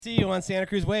See you on Santa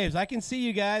Cruz Waves. I can see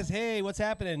you guys. Hey, what's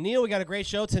happening? Neil, we got a great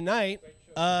show tonight.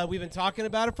 We've been talking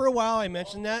about it for a while. I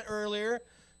mentioned that earlier.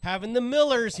 Having the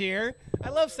Millers here. I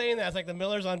love saying that. It's like the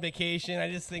Millers on vacation.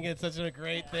 I just think it's such a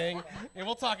great thing. And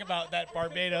we'll talk about that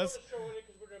Barbados.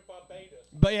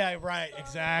 But yeah, right,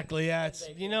 exactly. Yeah, it's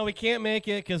we can't make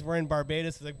it because we're in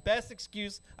Barbados. It's the best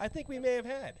excuse I think we may have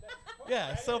had.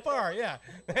 Yeah, so far, yeah,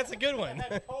 that's a good one.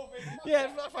 Yeah,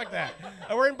 fuck that.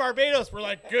 We're in Barbados. We're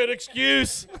like, good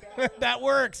excuse. That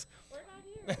works.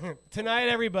 Tonight,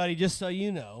 everybody, just so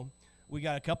you know, we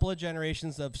got a couple of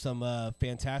generations of some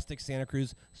fantastic Santa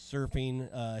Cruz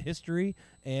surfing history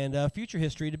and future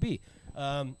history to be.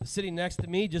 Sitting next to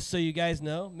me, just so you guys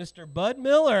know, Mr. Bud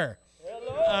Miller.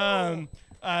 Hello.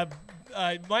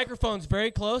 Microphone's very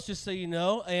close, just so you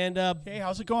know. And hey,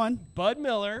 how's it going? Bud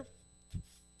Miller,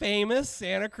 famous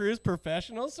Santa Cruz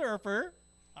professional surfer.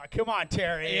 Come on,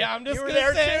 Terry. Yeah, I'm just you were gonna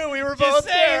there say, too. We were both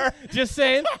there. Just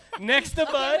saying. Next to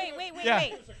Bud.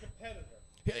 Wait.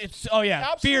 It's fierce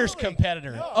Absolutely.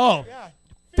 competitor. No, yeah.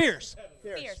 Fierce.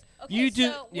 Fierce. Okay, You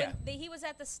do- so yeah. when he was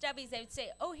at the Stubbies, they would say,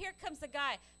 "Oh, here comes the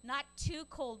guy. Not 2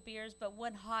 cold beers, but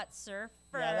 1 hot surfer."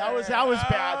 Yeah, that was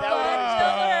bad.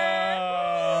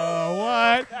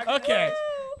 What? Okay.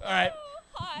 All right.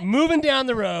 Hot. Moving down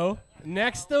the row,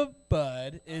 next to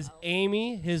Bud is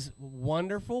Amy, his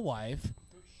wonderful wife.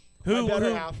 My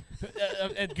better half.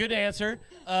 Good answer.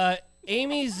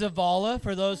 Amy Zavala,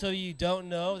 for those of you who don't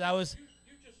know, that was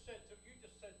You just said to the crew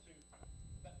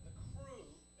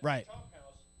at Right. the Top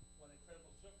House what an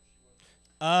incredible surfer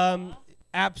she was.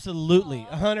 Absolutely,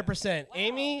 100%.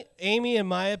 Amy, in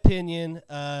my opinion,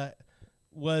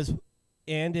 was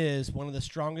and is one of the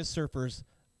strongest surfers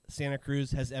Santa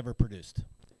Cruz has ever produced.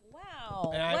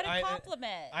 Wow. And What a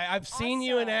compliment. I've seen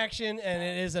you in Awesome. action, and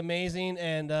it is amazing.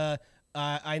 And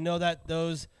I know that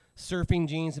those surfing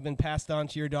genes have been passed on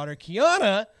to your daughter,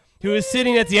 Kiana, who is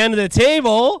sitting at the end of the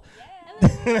table.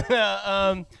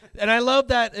 And I love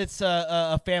that it's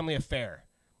a family affair.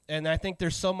 And I think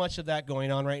there's so much of that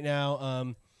going on right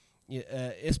now,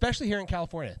 especially here in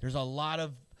California. There's a lot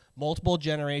of multiple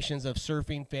generations of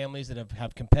surfing families that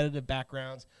have competitive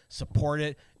backgrounds, support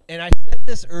it. And I said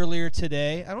this earlier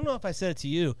today. I don't know if I said it to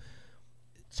you.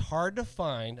 It's hard to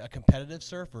find a competitive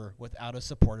surfer without a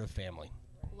supportive family.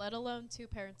 Let alone 2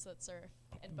 parents that surf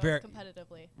and both Very-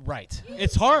 competitively. Right.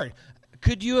 It's hard.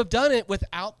 Could you have done it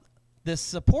without this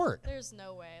support? There's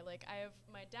no way. Like, I have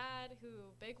my dad who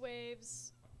big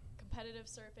waves, competitive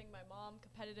surfing, my mom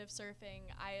competitive surfing,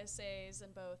 ISAs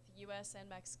in both US and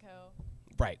Mexico.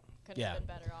 Right. Couldn't Yeah. have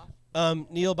been better off.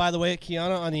 Neil, by the way,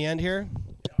 Kiana on the end here.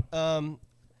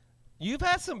 You've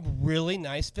had some really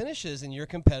nice finishes in your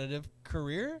competitive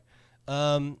career.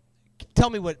 Tell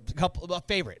me a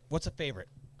favorite. What's a favorite?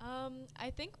 I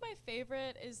think my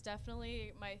favorite is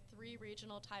definitely my 3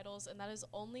 regional titles, and that is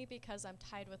only because I'm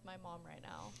tied with my mom right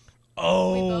now.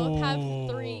 Oh. We both have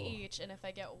 3 each, and if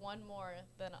I get 1 more,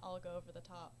 then I'll go over the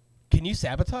top. Can you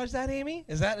sabotage that, Amy?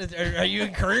 Are you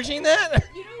encouraging that?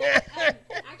 You know,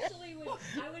 actually,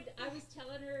 I was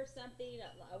telling her something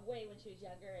way when she was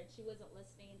younger, and she wasn't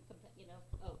listening.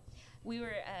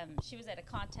 She was at a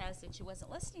contest, and she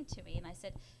wasn't listening to me. And I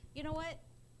said, you know what?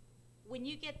 When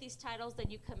you get these titles, then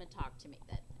you come and talk to me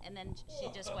then. And then she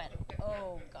just went,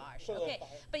 oh, gosh. Okay.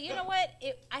 But you know what?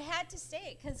 I had to say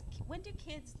it, because when do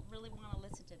kids really want to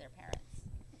listen to their parents?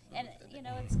 And,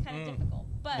 it's kind of difficult.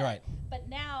 But Right. But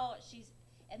now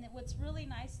and then what's really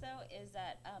nice, though, is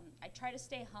that I try to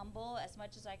stay humble as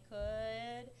much as I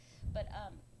could. But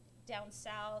down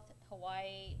south,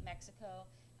 Hawaii, Mexico,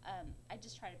 I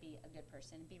just try to be a good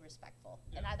person and be respectful.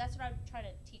 And that's what I'm trying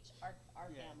to teach our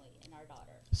family and our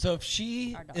daughter. So if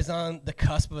she Our daughter. is on the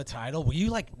cusp of a title, will you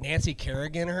like Nancy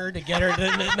Kerrigan her to get her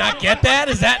to not get that?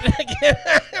 Is that?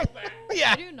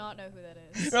 Yeah. I do not know who that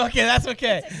is. Okay, that's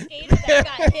okay. It's a skater that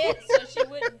got hit, so she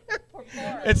wouldn't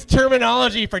perform. It's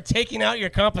terminology for taking out your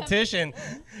competition.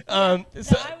 No,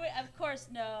 of course,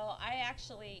 no.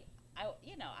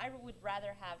 I would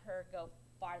rather have her go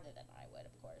farther than I would,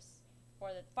 of course.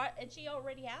 And she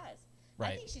already has.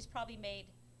 Right. I think she's probably made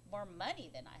more money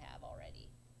than I have already,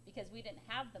 because we didn't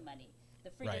have the money.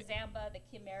 The Frida Right. Zamba, the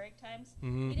Kim Merrick times,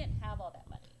 Mhm. we didn't have all that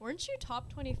money. Weren't you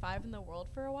top 25 in the world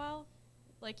for a while?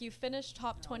 Like, you finished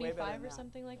top way better 25 than or that.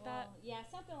 something like that? Well, yeah,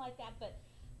 something like that. But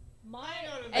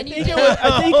And you think did it was-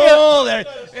 I think Oh, there.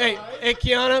 Hey,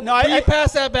 Kiana, No, will I you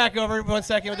pass that back over 1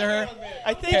 second to her?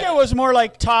 I think Okay. it was more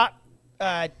like top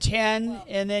 10,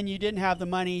 and then you didn't have the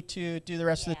money to do the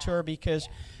rest of the tour, because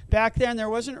back then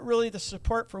there wasn't really the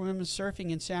support for women's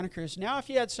surfing in Santa Cruz. Now if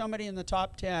you had somebody in the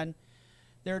top 10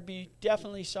 there'd be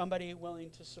definitely somebody willing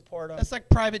to support them. That's like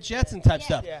private jets and type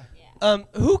stuff. Yeah.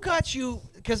 Who got you?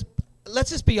 Because let's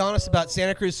just be honest about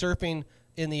Santa Cruz surfing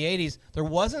in the 80s. There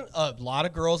wasn't a lot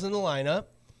of girls in the lineup.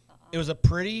 It was a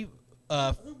pretty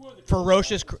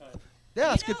ferocious. Yeah,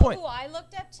 that's a good point. Who I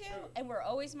looked up to, and were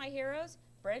always my heroes?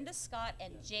 Brenda Scott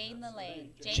and Jane the Lane.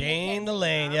 Jane the McKenzie.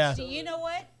 Lane, yeah. Do you know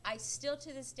what? I still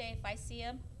to this day, if I see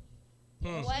them,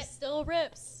 She still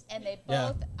rips. and they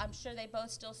Yeah. both, I'm sure they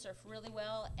both still surf really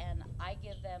well, and I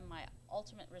give them my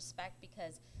ultimate respect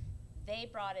because they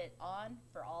brought it on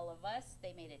for all of us.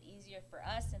 They made it easier for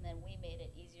us, and then we made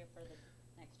it easier for the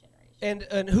next generation.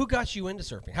 And who got you into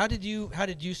surfing? How did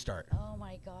you start? Oh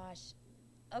my gosh.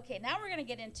 Okay, now we're going to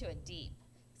get into it deep.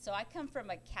 So I come from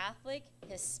a Catholic,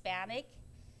 Hispanic,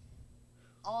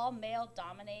 all male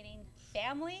dominating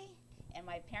family, and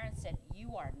my parents said,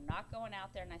 "You are not going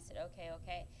out there." And I said,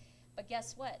 okay. But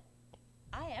guess what?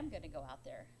 I am going to go out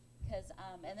there.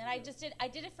 And then I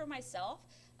did it for myself.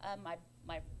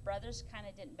 My brothers kind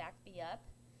of didn't back me up.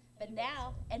 But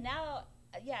now,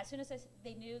 as soon as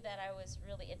they knew that I was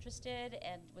really interested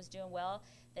and was doing well,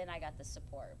 then I got the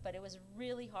support. But it was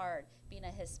really hard being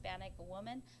a Hispanic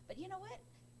woman. But you know what?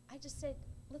 I just said,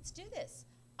 let's do this.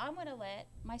 I'm going to let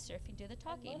my surfing do the And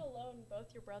talking. let alone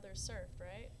both your brothers surfed,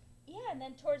 right? Yeah, and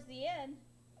then towards the end,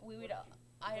 I What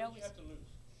always, did you have to lose?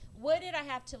 what did I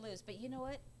have to lose? But you know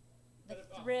what? The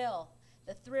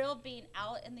thrill of being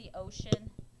out in the ocean,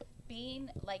 being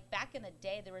like back in the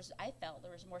day, I felt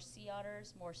there was more sea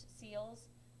otters, more seals.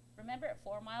 Remember at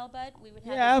 4 Mile, Bud? We would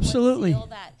have Yeah, this absolutely. one seal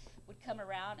that would come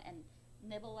around and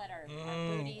nibble at our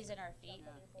booties and our feet.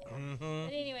 Mm-hmm.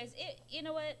 But anyways, you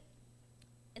know what?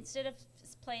 Instead of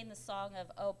playing the song of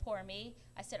 "Oh Poor Me,"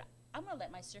 I said, I'm going to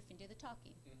let my surfing do the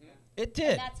talking. It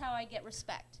did. And that's how I get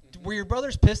respect. Were your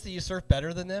brothers pissed that you surf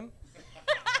better than them?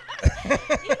 You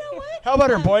know what? How about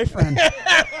her boyfriend?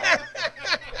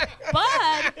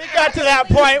 Bud, It got to that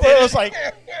point where it was like,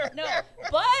 no,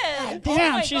 Bud.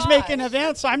 damn, oh my she's gosh. making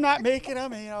events. I'm not making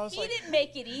them. You know, it's He like, didn't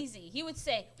make it easy. He would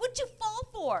say, "What'd you fall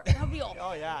for?" And I'd be all,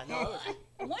 oh yeah, no.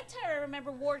 One time I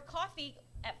remember Ward Coffee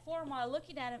at 4 Mile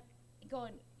looking at him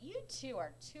going, "You two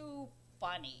are too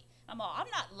funny." I'm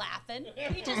not laughing.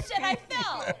 He just said I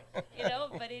fell.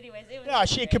 But anyways, it was Yeah,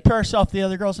 she'd great. compare herself to the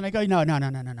other girls, and I go,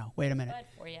 no. Wait a minute. Bud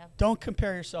for you. Don't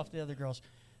compare yourself to the other girls.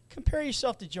 Compare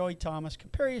yourself to Joey Thomas.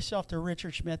 Compare yourself to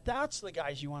Richard Schmidt. That's the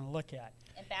guys you want to look at.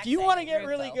 And back If you then, want to get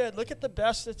really Rufo. good, look at the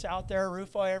best that's out there,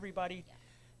 Rufo, everybody.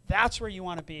 That's where you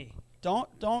want to be. Don't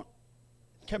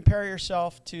compare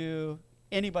yourself to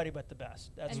anybody but the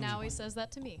best. That's And what now you he want. says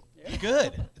that to me.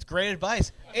 Good. It's great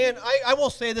advice. And I will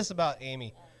say this about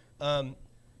Amy.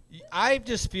 I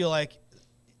just feel like,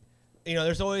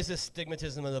 there's always this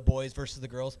stigmatism of the boys versus the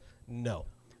girls. No.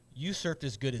 You surfed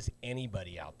as good as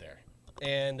anybody out there.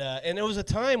 And there was a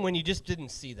time when you just didn't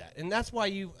see that. And that's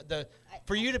why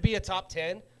for you to be a top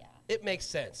 10, it makes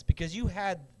sense because you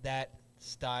had that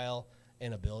style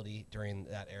and ability during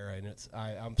that era. And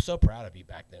I'm so proud of you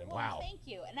back then. Well, Wow. thank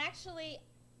you. And actually,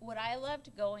 what I loved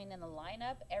going in the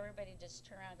lineup, everybody just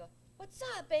turn around and go, "What's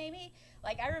up, Amy?"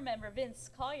 Like I remember Vince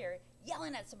Collier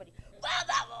yelling at somebody, blah,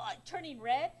 blah, blah, turning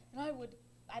red, and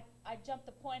I jumped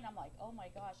the point. I'm like, oh my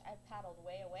gosh, I paddled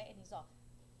way away, and he's all,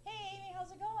 "Hey, Amy,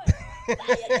 how's it going?" "Now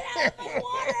you get out of my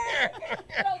water."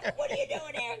 And I was like, "What are you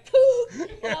doing here, kook?"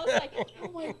 And I was like,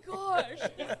 oh my gosh,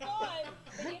 it's fun.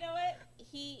 But you know what?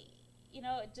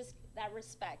 Just that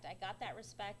respect. I got that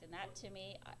respect, and that to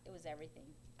me, it was everything.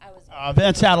 I was.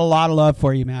 Vince had a lot of love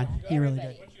for you, man. He really did.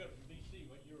 Everybody. Once you got from DC,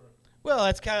 what you were. Well,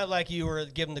 it's kind of like you were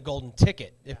given the golden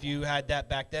ticket if you had that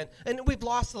back then. And we've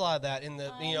lost a lot of that in the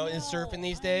in surfing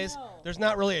these I days. know. There's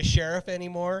not really a sheriff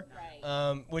anymore,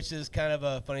 Right. which is kind of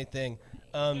a funny thing.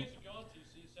 Thanks to John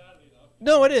TC, sadly enough.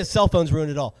 No, it is. Cell phones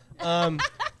ruined it all.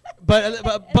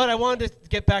 But I wanted to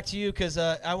get back to you because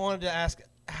I wanted to ask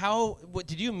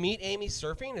did you meet Amy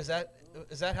surfing? Is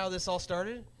that how this all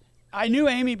started? I knew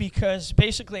Amy because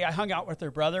basically I hung out with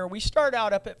her brother. We started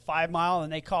out up at 5 Mile,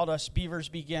 and they called us Beavers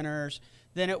Beginners.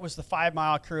 Then it was the 5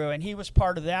 Mile crew, and he was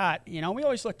part of that. We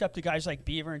always looked up to guys like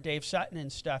Beaver and Dave Sutton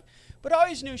and stuff. But I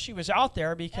always knew she was out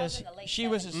there because in the late she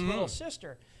was his 70s. little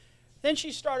sister. Then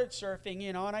she started surfing,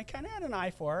 and I kind of had an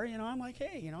eye for her. I'm like,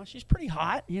 hey, she's pretty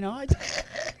hot. I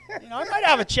might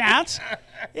have a chance.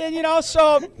 And,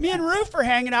 so me and Roof were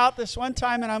hanging out this one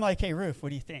time, and I'm like, hey, Roof, what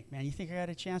do you think, man? You think I got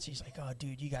a chance? He's like, oh,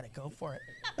 dude, you got to go for it.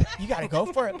 You got to go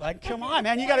for it, bud. Come on,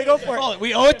 man. You got to go for it. Oh,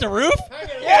 we owe it to Roof?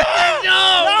 Yeah.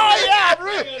 No, yeah,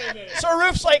 Roof. So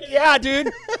Roof's like, yeah, dude.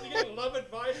 You get love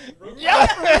advice from Rupert. Yeah.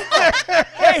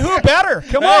 Hey, who better?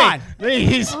 Come on.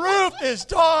 He's Roof is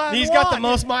done. got the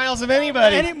most miles of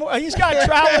anybody. He's got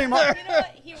traveling. You know what?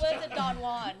 He was a Don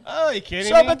Juan. Oh, you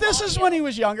kidding So, me? but this is when he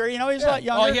was younger. You know, he's a lot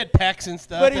younger. Oh, he had pecs and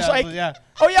stuff. But he's like, yeah.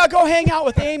 oh yeah, go hang out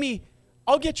with Amy.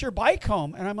 I'll get your bike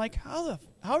home. And I'm like, how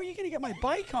are you going to get my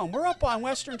bike home? We're up on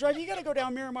Western Drive. You got to go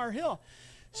down Miramar Hill.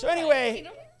 So anyway,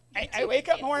 I wake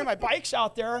up in the morning, my bike's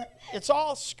out there. It's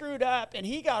all screwed up, and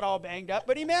he got all banged up,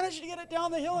 but he managed to get it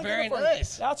down the hill. And Very get it for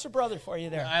nice. Me. That's a brother for you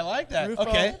there. I like that. Rufo.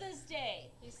 Okay. To this day.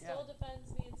 He still defends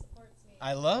me and supports me.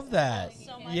 I love that.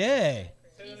 So much. Yay.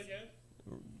 Say that again.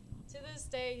 To this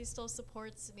day, he still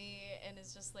supports me and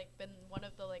has just like been one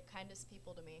of the like kindest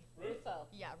people to me. Rufo.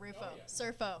 Yeah, Rufo,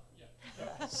 Surfo.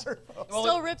 Well,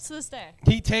 Still rips to this day.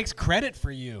 He takes credit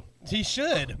for you. He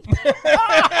should.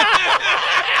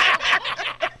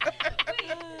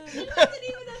 He wasn't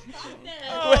even a thought then.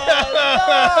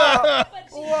 But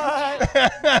she What?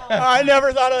 I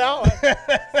never thought of that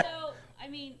one. So I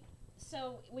mean,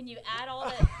 so when you add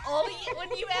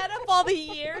when you add up all the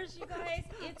years, you guys,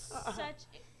 it's such.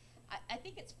 I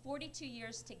think it's 42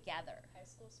 years together. High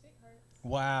school sweethearts.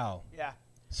 Wow. Yeah.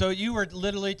 So you were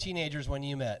literally teenagers when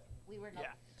you met. We were not.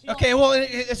 Yeah. Okay. Well,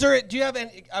 is there? Do you have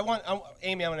any?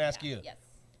 Amy. I'm going to ask you. Yes.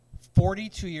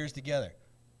 42 years together.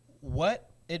 What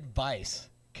advice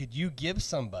could you give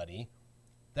somebody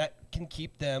that can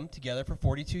keep them together for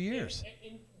 42 years?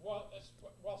 While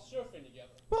surfing together.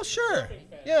 Well, sure. Surfing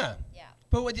fans. Yeah. Yeah.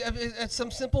 But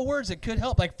some simple words that could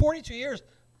help. Like 42 years,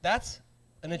 that's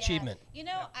an Yeah. achievement. You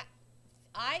know,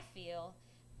 I feel,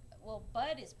 well,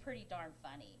 Bud is pretty darn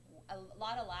funny. A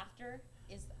lot of laughter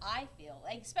is, I feel,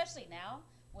 like, especially now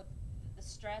with the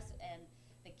stress and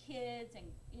the kids and,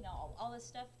 you know, all this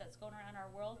stuff that's going around our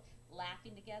world,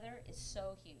 laughing together is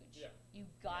so huge. Yeah. You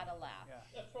gotta laugh. Yeah.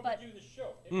 That's why But- we do the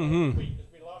show. Mhm.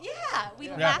 Because we laugh. Yeah, we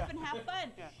Yeah. laugh and have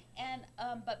fun. Yeah. And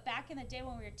but back in the day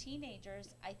when we were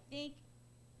teenagers, I think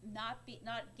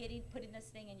putting this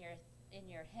thing in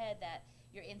your head that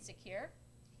you're insecure.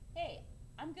 Hey,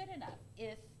 I'm good enough.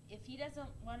 If he doesn't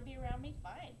want to be around me,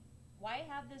 fine. Why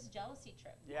have this jealousy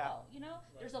trip? Yeah. No, you know,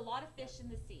 there's a lot of fish in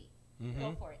the sea. Mhm.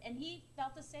 Go for it. And he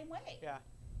felt the same way. Yeah.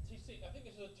 See, I think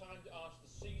this is a time to ask the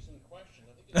season question.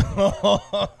 I think it's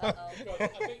Uh-oh. because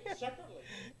I think separately.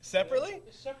 Separately?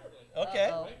 Separately. Okay.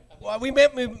 Uh-oh. Right? I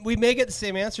think Well, we may get the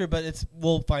same answer, but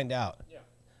we'll find out. Yeah.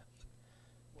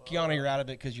 Kiana, you're out of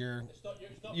it because you're It's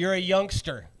not a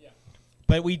youngster. Yeah.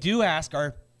 But we do ask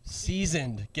our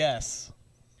seasoned guests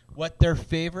what their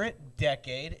favorite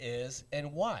decade is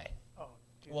and why. Oh,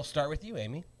 dude. We'll start with you,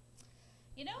 Amy.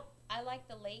 You know, I like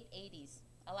the late 80s.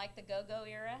 I like the go-go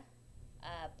era,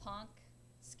 punk,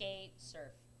 skate,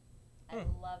 surf. I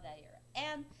love that era.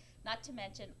 And not to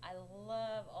mention, I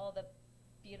love all the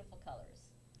beautiful colors.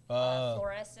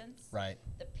 Fluorescence. Right.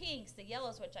 The pinks, the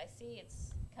yellows, which I see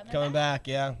it's Coming back,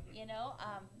 yeah. You know,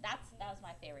 that was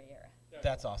my favorite era.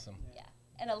 That's awesome. Yeah.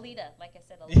 And Alita, like I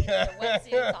said, Alita, Yeah. the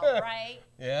wetsuits, all bright.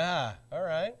 Yeah. All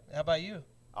right. How about you?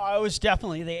 Oh, it was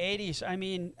definitely the 80s. I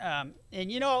mean, and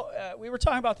you know, we were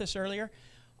talking about this earlier.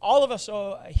 All of us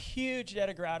owe a huge debt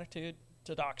of gratitude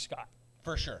to Doc Scott.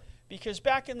 For sure. Because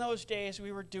back in those days,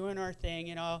 we were doing our thing,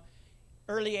 you know,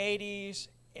 early 80s,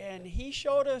 and he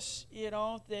showed us, you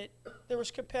know, that there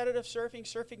was competitive surfing.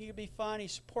 Surfing could be fun. He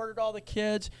supported all the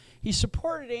kids. He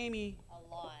supported Amy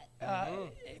A lot. a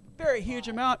very huge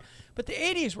amount. But the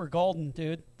 80s were golden,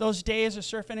 dude. Those days of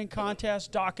surfing in contests,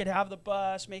 Doc could have the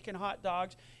bus, making hot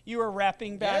dogs. You were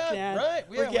repping back Yeah, then. right. Yeah,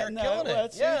 we were getting killing it.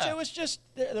 wetsuits. Yeah. It was just,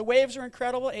 the waves were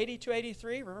incredible. 82,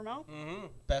 83, River Mount. Mm-hmm.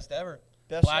 Best ever.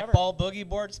 Best Black ever. ball boogie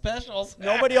board specials.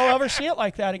 Nobody will ever see it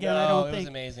like that again, I No, don't it was think.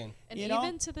 amazing. And You know?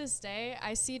 even to this day,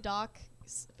 I see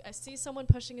I see someone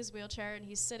pushing his wheelchair, and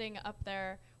he's sitting up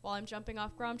there while I'm jumping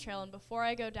off Grom Trail. And before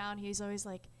I go down, he's always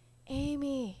like,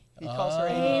 "Amy, He calls her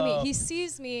Oh. Amy. Amy." He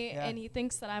sees me, Yeah. and he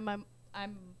thinks that I'm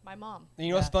my mom. And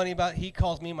you know what's funny about it? He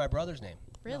calls me my brother's name.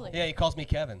 Really? Yeah, he calls me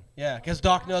Kevin. Yeah, because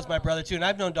Doc knows my brother too, and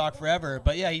I've known Doc forever.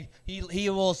 But yeah, he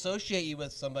will associate you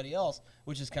with somebody else,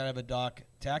 which is kind of a Doc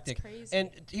tactic. crazy. And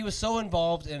he was so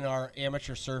involved in our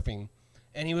amateur surfing,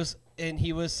 and he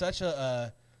was such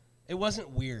a. It wasn't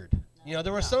weird. You know,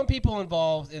 there were some people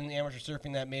involved in amateur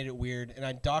surfing that made it weird,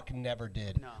 and Doc never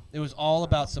did. No. It was all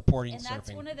about supporting And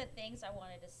that's surfing. one of the things I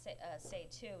wanted to say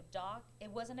too. Doc, it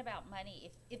wasn't about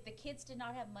money. If the kids did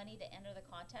not have money to enter the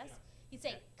contest, he'd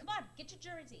say, "Come on, get your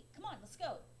jersey. Come on, let's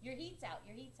go. Your heat's out.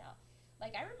 Your heat's out."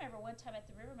 Like I remember one time at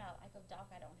the River Mount, I go, "Doc,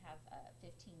 I don't have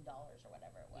 $15 or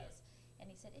whatever it was," and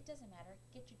he said, "It doesn't matter.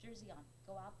 Get your jersey on.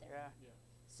 Go out there." Yeah.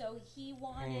 So he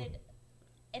wanted,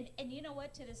 and you know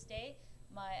what? To this day,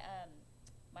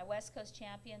 my West Coast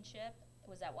championship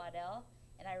was at Waddell,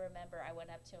 and I remember I went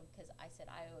up to him because I said,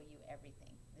 "I owe you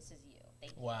everything. This is you.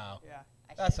 Thank you." Wow, Yeah.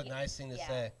 I that's a should get- nice thing to yeah.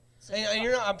 say. So And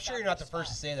you're not, I'm sure you're not the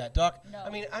first to say that, Doc. No. I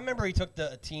mean, I remember he took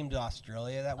a team to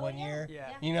Australia that one yeah. year. Yeah.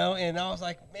 You know, and I was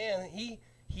like, man, he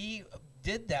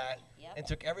did that Yep. and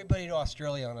took everybody to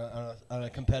Australia on a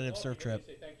competitive surf You trip.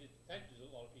 say thank you to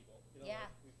a lot of people. You know, Yeah.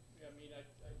 I mean, I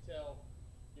tell,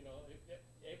 you know,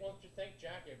 everyone should thank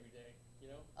Jack every day. You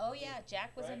know. Oh yeah,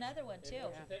 Jack was Right? another one too.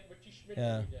 Everyone should thank Richie Schmidt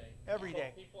Yeah. every day. Every He day.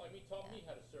 taught people, I mean, taught me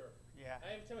how to surf. Yeah.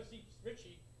 Every time I see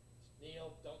Richie,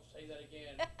 Neil, don't say that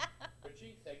again.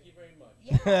 Richie, thank you very much.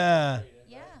 Yeah. Appreciate it,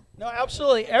 Yeah. right? No,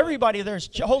 absolutely. Everybody, there's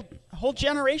whole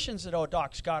generations that owe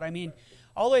Doc Scott. I mean,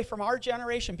 all the way from our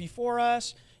generation before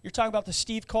us. You're talking about the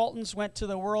Steve Coltons went to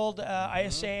the World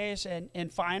ISAs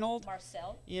and finaled.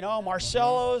 Marcel. You know,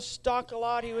 Marcelo's Doc a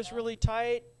lot. He was really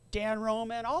tight. Dan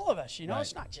Roman, all of us. You know, Right.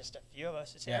 it's not just a few of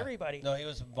us. It's Yeah. everybody. No, he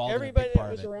was involved Everybody in a big that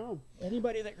part was of it. around.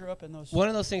 Anybody that grew up in those. One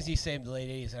of those things he saved the late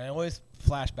 80s, and I always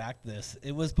flash back to this.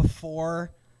 It was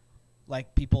before,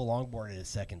 like, people longboarded at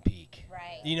Second Peak.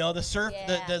 Right. You know, the surf,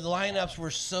 Yeah. the lineups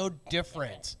were so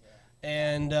different,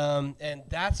 and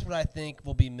that's what I think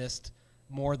will be missed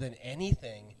more than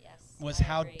anything. Yes. Was I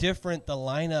how agree. different the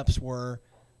lineups were,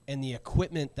 and the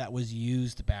equipment that was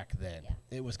used back then.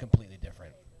 Yeah. It was completely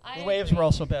different. I The waves agree. were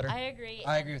also better. I agree.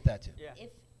 I and agree with that too. Yeah.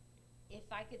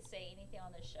 If I could say anything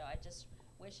on this show, I just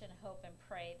wish and hope and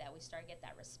pray that we start to get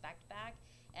that respect back.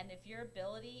 And if your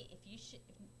ability, if you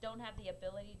don't have the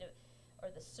ability to,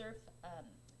 or the surf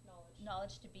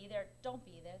knowledge to be there, don't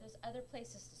be there. There's other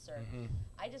places to surf. Mhm.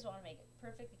 I just want to make it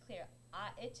perfectly clear.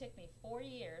 It took me 4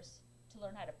 years to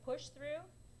learn how to push through.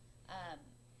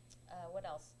 What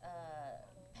else?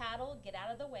 Paddle, get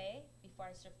out of the way before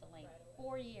I surfed the lane.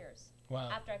 4 years Wow.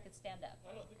 after I could stand up.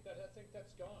 I don't think that. I think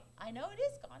that's gone. I know it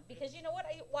is gone because you know what?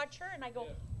 I watch her and I go,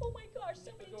 Yeah. oh my gosh,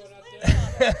 somebody going just out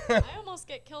landed on her. I almost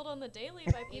get killed on the daily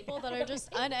by people that are just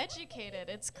uneducated.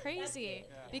 It's crazy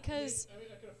because I mean,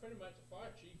 I got a friend of mine's a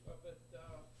fire chief up at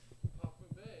Hoffman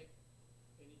Bay,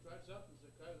 and he drives up and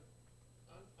he's like,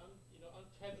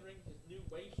 untethering his new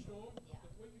wave storm. Yeah.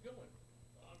 Like, where are you going?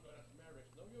 "Oh, I'm going out to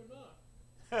Mavericks. No, you're not.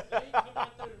 They come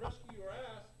out there to rescue your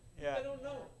ass. Yeah. They don't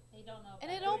know. They don't know. and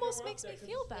about it it. almost Go out makes there me 'cause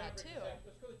feel it's bad Mavericks. too. It's like,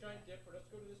 let's go to Giant Dipper. Let's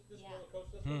go to this Yeah. roller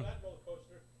coaster. Let's go to that roller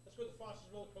coaster. Let's go to the fastest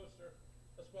roller coaster.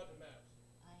 Let's go out to Mavs.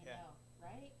 I Yeah. know,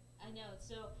 right? I know.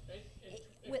 So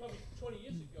And with- probably 20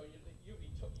 years ago, you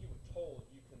were told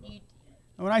you cannot. you,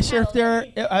 When I surfed there,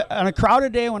 on a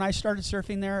crowded day when I started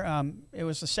surfing there, it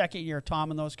was the second year Tom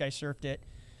and those guys surfed it.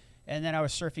 And then I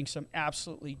was surfing some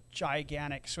absolutely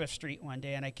gigantic Swift Street one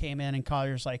day, and I came in, and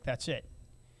Collier's like, that's it.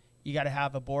 You got to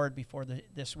have a board before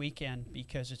this weekend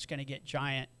because it's going to get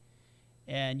giant,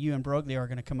 and you and Broglie are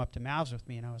going to come up to Mavs with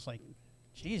me. And I was like,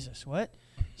 Jesus, what?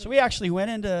 So we actually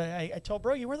went into, I told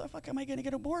Broglie, where the fuck am I going to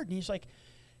get a board? And he's like,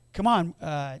 come on,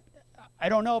 I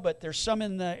don't know, but there's some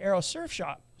in the Aero Surf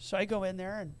Shop. So I go in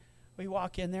there, and we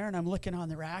walk in there, and I'm looking on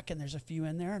the rack, and there's a few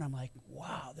in there, and I'm like,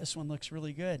 wow, this one looks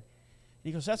really good. And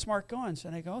he goes, that's Mark Goins.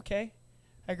 And I go, okay.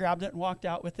 I grabbed it and walked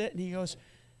out with it, and he goes,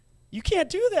 you can't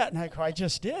do that. And I go, I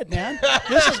just did, man.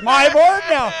 This is my board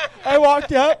now. I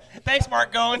walked up. Thanks,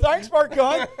 Mark Going. Thanks, Mark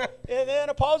Gunn. And then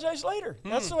apologized later.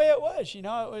 That's the way it was, you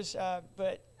know. It was,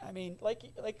 but I mean, like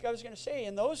I was going to say,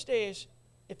 in those days,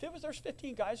 if there's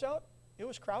 15 guys out, it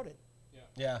was crowded.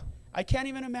 Yeah. I can't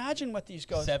even imagine what these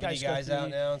guys 70 go guys through. out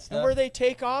now and stuff. And where they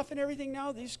take off and everything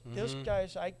now, those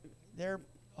guys, they're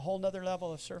a whole nother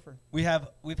level of surfer. We've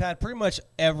had pretty much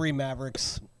every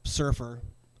Mavericks surfer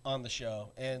on the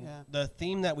show, and Yeah. the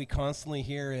theme that we constantly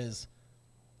hear is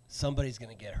somebody's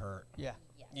going to get hurt. Yeah.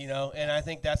 yes. You know, and I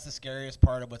think that's the scariest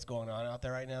part of what's going on out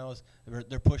there right now is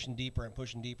they're pushing deeper and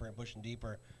pushing deeper and pushing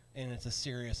deeper, and it's a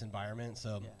serious environment.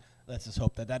 So Yeah. let's just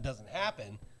hope that doesn't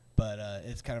happen. But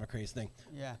it's kind of a crazy thing.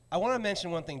 Yeah. I want to mention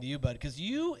one thing to you, bud, because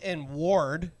you and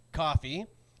Ward Coffee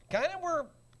kind of were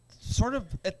sort of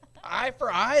eye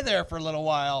for eye there for a little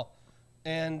while.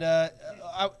 And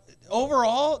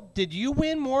overall, did you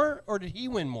win more or did he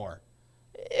win more?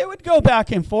 It would go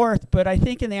back and forth, but I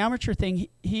think in the amateur thing,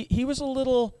 he was a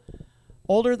little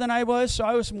older than I was, so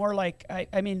I was more like,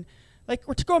 I mean, like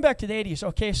we're going back to the 80s,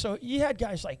 okay, so you had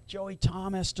guys like Joey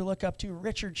Thomas to look up to,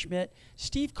 Richard Schmidt,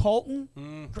 Steve Colton,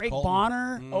 Greg Colton.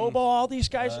 Bonner, Obo, all these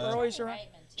guys are always Charlie around.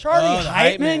 Heitman, too. Charlie Oh, the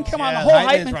Heitman, Heitmans, come on, yeah, the whole the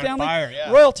Heitmans Heitman were on family, fire,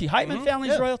 yeah. royalty. Heitman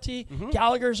family's yeah. royalty,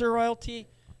 Gallagher's are royalty,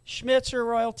 Schmidt's are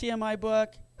royalty in my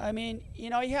book. I mean,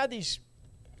 you know, you had these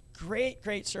great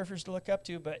surfers to look up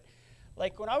to, but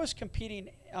like when I was competing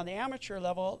on the amateur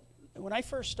level, when I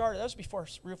first started, that was before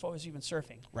Rufo was even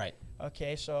surfing. Right.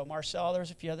 Okay, so Marcel, there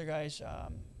was a few other guys,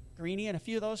 Greeny, and a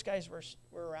few of those guys were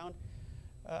around.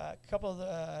 A couple of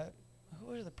the, who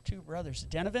were the two brothers?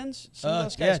 The Denovans? Some of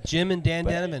those guys. Yeah, Jim and Dan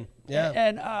But- Deneman. Yeah.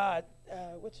 And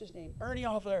what's his name? Ernie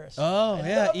Alvarez. Oh, I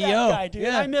yeah, love that EO. guy, dude.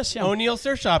 Yeah. I miss him. O'Neill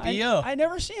Surf Shop, EO. I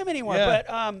never see him anymore. Yeah.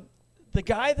 But the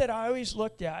guy that I always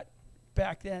looked at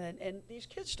back then, and these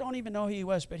kids don't even know who he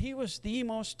was, but he was the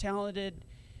most talented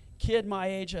kid my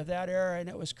age of that era, and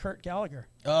it was Kurt Gallagher.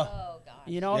 Oh gosh.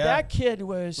 You know, Yeah. that kid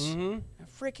was Mhm.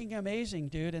 freaking amazing,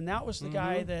 dude. And that was the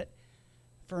guy that,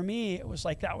 for me, it was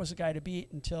like that was the guy to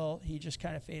beat until he just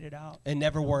kind of faded out. And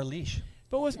never wore a leash.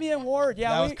 But with me and Ward,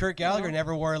 yeah. That was we- Kurt you know, Gallagher,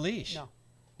 never wore a leash. No.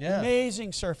 Yeah.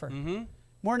 Amazing surfer. Mm-hmm.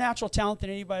 More natural talent than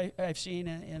anybody I've seen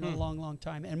in a long, long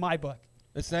time, in my book.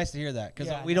 It's nice to hear that because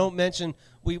Yeah, we I know. don't mention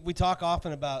we talk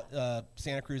often about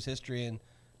Santa Cruz history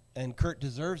and Kurt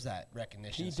deserves that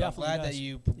recognition. He So I'm definitely glad does. that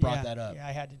you brought Yeah, that up. Yeah,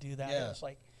 I had to do that. Yeah. It was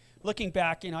like, looking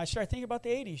back, I started thinking about the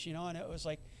 80s, and it was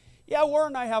like, yeah, Warren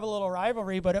and I have a little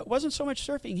rivalry, but it wasn't so much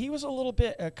surfing. He was a little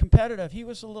bit competitive. He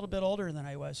was a little bit older than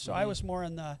I was. So I was more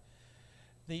in the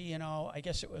I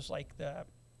guess it was like the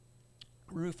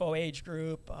Rufo age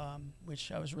group,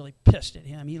 which I was really pissed at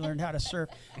him. He learned how to surf.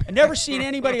 I've never seen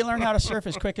anybody learn how to surf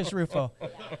as quick as Rufo.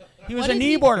 He was What a did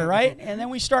he- kneeboarder, right? And then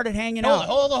we started hanging out.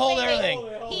 Hold Wait, everything.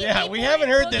 He Yeah, we kneeboarded haven't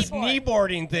heard boogie this board.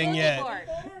 kneeboarding thing yet.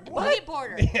 Boogie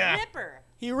boarder. Yeah. Ripper.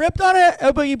 He ripped on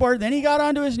a boogie board, then he got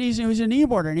onto his knees and he was a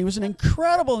kneeboarder, and he was an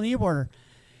incredible kneeboarder.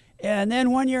 And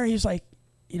then one year he's like,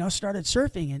 started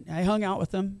surfing, and I hung out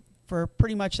with him for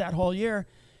pretty much that whole year.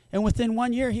 And within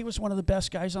 1 year, he was one of the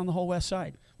best guys on the whole West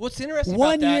Side. What's interesting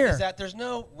One about that year. is that there's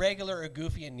no regular or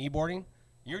goofy in kneeboarding.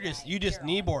 You just You're on.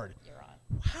 kneeboard. You're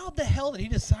on. How the hell did he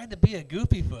decide to be a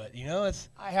goofy foot? It's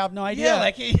I have no idea.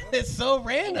 it's so And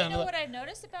random. you know what I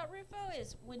noticed about Rufo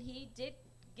is when he did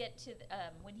get to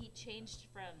when he changed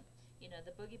from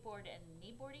the boogie board and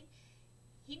kneeboarding,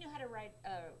 he knew how to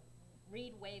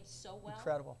read waves so well.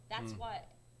 Incredible. That's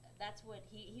what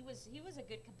he was a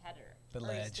good competitor. The Or he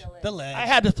ledge. still is. The ledge. I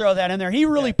had to throw that in there. He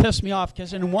really pissed me off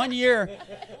because in 1 year,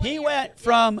 he went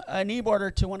from a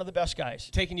kneeboarder to one of the best guys.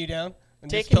 Taking you down? And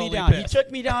just Taking me totally down. pissed. He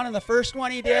took me down in the first one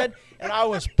he did, and I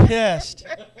was pissed.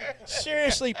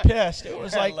 Seriously pissed. It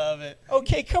was I like, love it.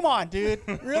 okay, come on, dude.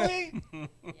 Really?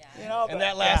 Yeah. And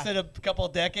that lasted a couple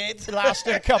of decades. It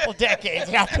lasted a couple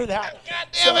decades after that. God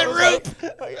damn it, was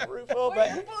Rufo, Where's your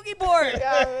but boogie board?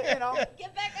 yeah,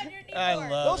 Get back on your kneeboard. I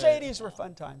love those it. 80s were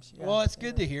fun times. Yeah. Well, it's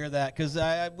good to hear that because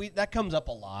that comes up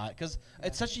a lot because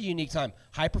it's such a unique time.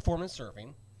 High performance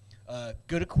surfing,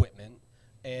 good equipment,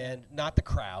 and not the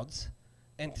crowds,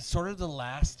 and sort of the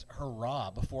last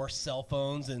hurrah before cell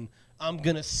phones and I'm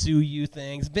gonna sue you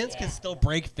things. Vince can still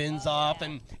break fins off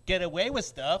and get away with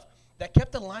stuff. That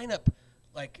kept the lineup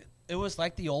like it was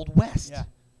like the old West. Yeah.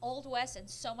 Old West and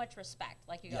so much respect.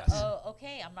 Like you go, Yes. oh,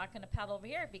 okay, I'm not going to paddle over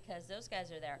here because those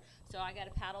guys are there. So I got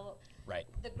to paddle. Right.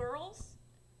 The girls.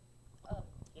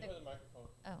 Give her the microphone.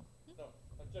 Oh. No.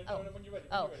 Oh. When you're ready.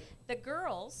 Oh, the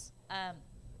girls,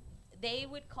 they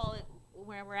would call it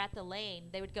when we're at the lane.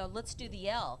 They would go, "Let's do the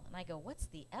L," and I go, "What's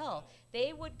the L?"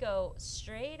 They would go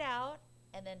straight out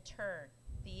and then turn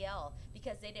the L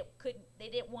because they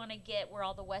didn't want to get where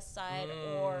all the West Side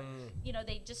or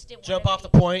they just didn't Jump wanna off the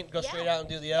be- point, go Yeah. straight out and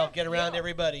do the L, Yeah, get around yeah.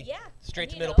 everybody. Yeah, Straight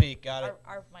and to you Middle know, Peak. Got it.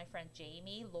 Our my friend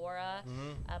Jamie, Laura,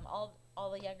 all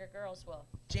the younger girls. Well,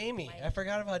 Jamie, my- I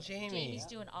forgot about Jamie. Jamie's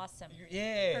doing awesome.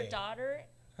 Yay. Her daughter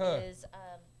Huh. is.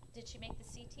 Did she make the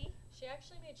CT? She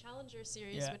actually made Challenger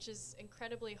Series, Yeah. which is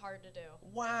incredibly hard to do.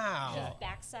 Wow. Yeah. She's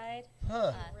backside.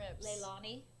 Huh. Rips.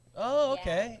 Leilani. Oh, Yeah,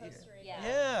 okay. Costa Rica.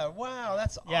 Yeah. Wow.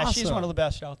 That's Yeah, awesome. she's one of the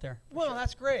best out there. Well,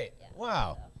 that's great. Yeah.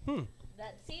 Wow.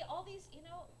 See all these,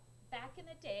 back in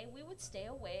the day, we would stay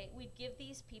away. We'd give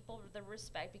these people the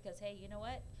respect because, hey, you know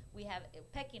what? We have a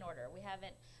pecking order. We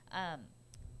haven't,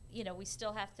 we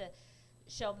still have to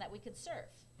show them that we can surf.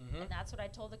 And that's what I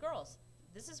told the girls.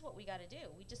 This is what we got to do.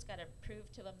 We just got to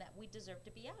prove to them that we deserve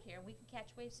to be out here and we can catch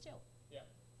waves too. Yeah.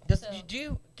 Do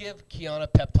you give Kiana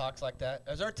pep talks like that?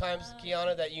 Is there times,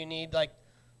 Kiana, that you need like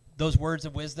those words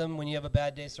of wisdom when you have a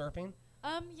bad day surfing?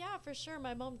 Yeah, for sure.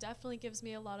 My mom definitely gives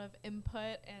me a lot of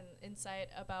input and insight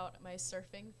about my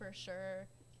surfing for sure.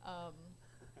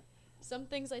 Some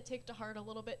things I take to heart a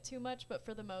little bit too much, but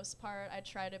for the most part, I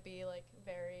try to be like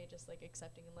very just like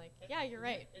accepting and like, yeah, you're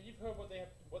right. And you've heard what they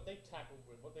tackled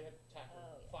with, what they have to tackle,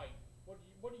 fight.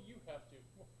 What do you have to?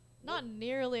 Not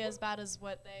nearly as bad as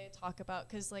what they talk about,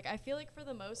 because like I feel like for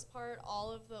the most part,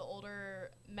 all of the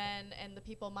older men and the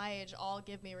people my age all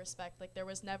give me respect. Like there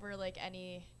was never like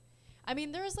any. I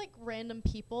mean, there was like random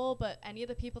people, but any of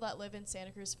the people that live in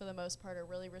Santa Cruz for the most part are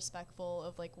really respectful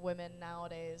of like women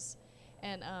nowadays.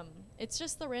 And it's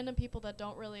just the random people that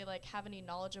don't really like have any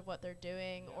knowledge of what they're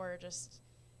doing or just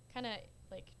kind of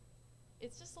like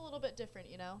it's just a little bit different,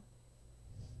 you know?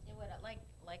 And what like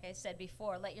like I said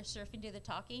before, let your surfing do the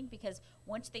talking, because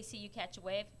once they see you catch a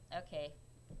wave, okay,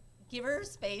 give her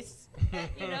space,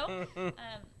 you know.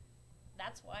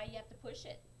 That's why you have to push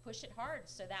it hard,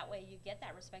 so that way you get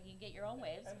that respect. You can get your own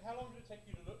waves. And how long did it take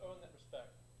you to earn that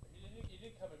respect? You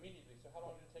didn't come immediately, so how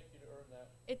long did it take you to earn that?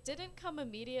 It didn't come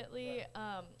immediately.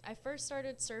 I first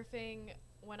started surfing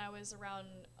when I was around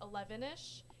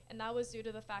 11-ish, and that was due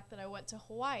to the fact that I went to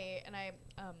Hawaii, and I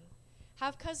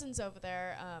have cousins over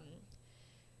there.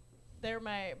 They're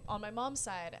on my mom's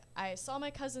side. I saw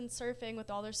my cousins surfing with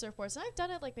all their surfboards, and I've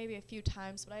done it like maybe a few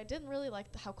times, but I didn't really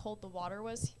like how cold the water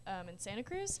was in Santa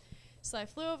Cruz. So I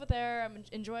flew over there. I'm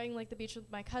enjoying like the beach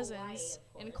with my cousins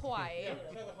in Kauai. Yeah,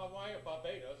 it's either Hawaii or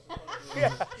Barbados.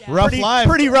 Yeah. Rough life.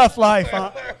 Pretty rough life,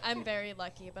 huh? I'm very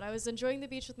lucky, but I was enjoying the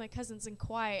beach with my cousins in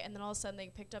Kauai, and then all of a sudden they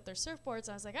picked up their surfboards, and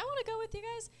I was like, I want to go with you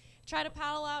guys. Try to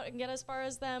paddle out and get as far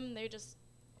as them. They just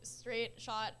straight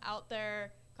shot out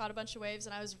there, caught a bunch of waves,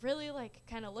 and I was really like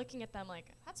kind of looking at them like,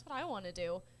 that's what I want to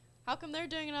do. How come they're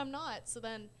doing it and I'm not? So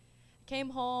then I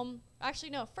came home. Actually,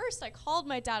 no, first I called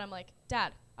my dad. I'm like,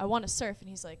 Dad, I want to surf. And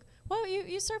he's like, well,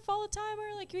 you surf all the time,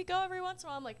 or like we go every once in a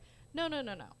while? I'm like, no.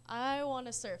 I want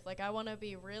to surf. Like, I want to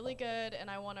be really good, and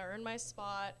I want to earn my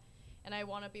spot, and I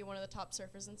want to be one of the top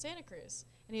surfers in Santa Cruz.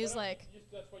 And he was like,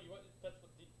 That's what you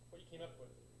came up with.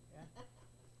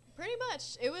 pretty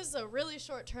much. It was a really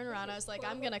short turnaround. I was like,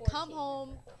 I'm going to come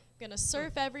home, I'm going to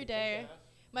surf every day.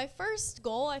 My first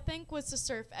goal, I think, was to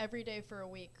surf every day for a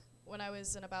week when I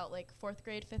was in about like 4th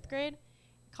grade, 5th grade.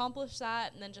 Accomplished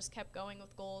that, and then just kept going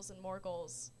with goals and more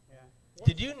goals. Yeah.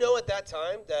 Did you know at that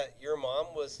time that your mom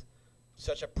was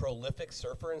such a prolific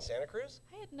surfer in Santa Cruz?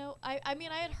 I mean,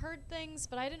 I had heard things,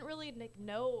 but I didn't really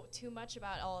know too much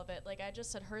about all of it. Like, I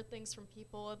just had heard things from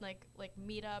people and like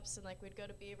meetups, and like we'd go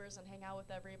to Beavers and hang out with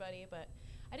everybody, but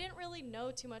I didn't really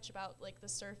know too much about like the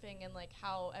surfing and like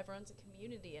how everyone's a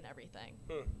community and everything.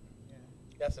 Yeah.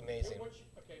 That's amazing.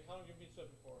 Okay, how long have you been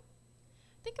surfing for?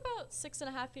 I think about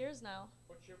 6.5 years now.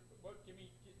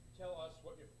 Tell us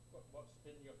what's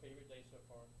been your favorite day so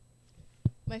far?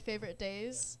 My favorite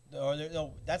days.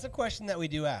 No, that's a question that we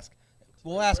do ask.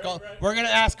 We'll ask all. We're gonna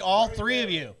ask all three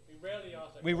of you.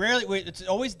 We rarely ask that. It's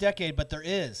always decade, but there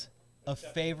is a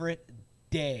favorite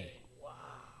day.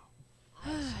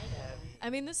 I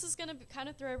mean, this is going to kind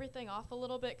of throw everything off a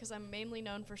little bit because I'm mainly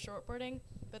known for shortboarding.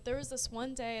 But there was this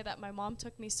one day that my mom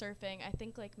took me surfing, I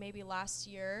think like maybe last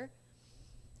year.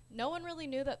 No one really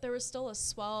knew that there was still a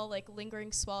swell, like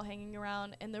lingering swell hanging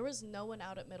around, and there was no one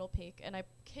out at Middle Peak. And I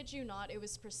kid you not, it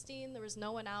was pristine. There was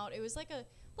no one out. It was like a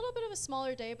little bit of a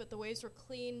smaller day, but the waves were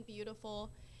clean,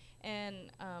 beautiful.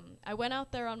 And I went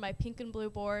out there on my pink and blue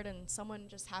board, and someone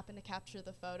just happened to capture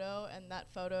the photo, and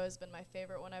that photo has been my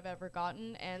favorite one I've ever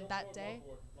gotten. And that day,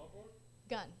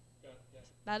 gun.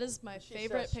 That is my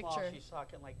favorite picture. She's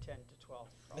talking like 10 to 12.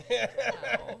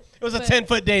 It was a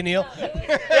 10-foot day, Neil. Yeah,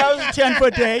 it was a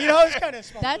 10-foot day. You know, it was kind of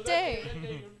small. That day.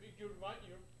 You're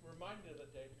reminded of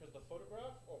that day because of the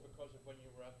photograph or because of when you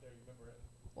were out there, you remember it?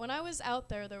 When I was out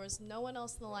there was no one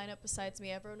else in the lineup besides me.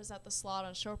 Everyone was at the slot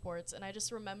on shortboards, and I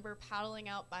just remember paddling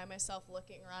out by myself,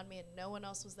 looking around me, and no one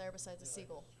else was there besides a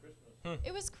seagull.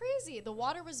 It was crazy. The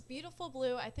water was beautiful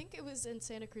blue. I think it was in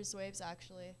Santa Cruz waves,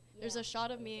 actually. Yeah. There's a shot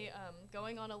of me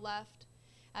going on a left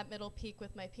at Middle Peak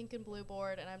with my pink and blue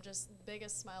board, and I'm just the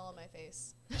biggest smile on my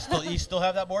face. You still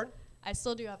have that board? I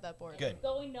still do have that board. Good. It's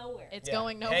going nowhere. It's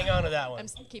going nowhere. Hang on to that one.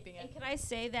 I'm keeping it. And can I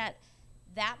say that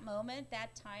moment,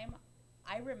 that time,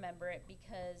 I remember it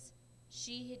because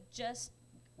she had just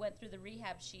went through the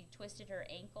rehab. She twisted her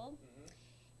ankle,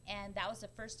 and that was the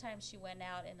first time she went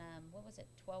out in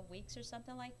 12 weeks or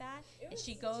something like that. And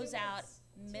she goes out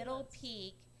Middle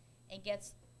Peak and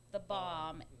gets the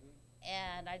bomb,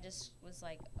 and I just was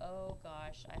like, oh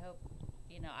gosh, I hope,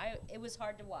 it was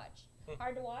hard to watch.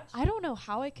 Hard to watch? I don't know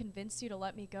how I convinced you to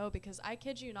let me go, because I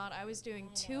kid you not, I was doing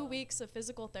 2 weeks of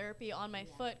physical therapy on my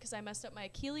foot because I messed up my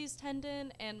Achilles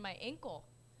tendon and my ankle.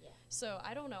 Yeah. So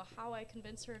I don't know how I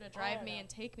convinced her to drive me and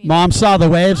take me. Mom saw the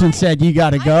waves and said, you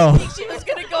got to go. I didn't think she was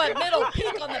going to go at Middle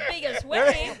Peak on the biggest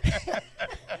wave.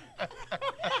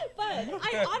 But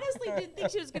I honestly didn't think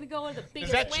she was going to go on the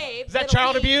biggest wave. Is that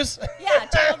child abuse? Yeah,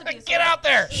 child abuse. Get out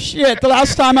there. Shit, the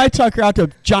last time I took her out to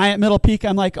giant Middle Peak,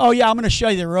 I'm like, oh, yeah, I'm going to show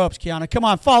you the ropes, Kiana. Come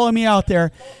on, follow me out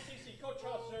there.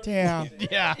 Damn.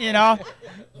 Yeah. You know?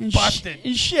 And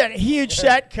Busted. Shit, a huge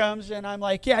set comes, and I'm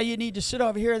like, yeah, you need to sit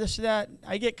over here, this, that.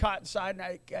 I get caught inside, and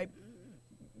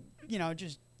I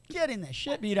just getting the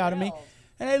shit beat out of me.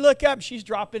 And I look up, and she's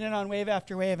dropping in on wave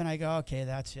after wave, and I go, okay,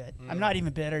 that's it. I'm not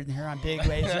even better than her on big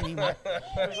waves anymore. You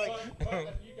guys,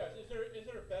 is there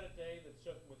a better day than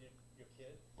surfing with your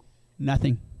kid?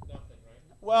 Nothing. Nothing, right?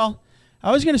 Well,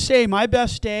 I was going to say my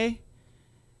best day,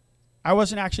 I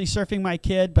wasn't actually surfing my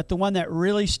kid, but the one that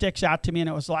really sticks out to me, and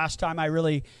it was the last time I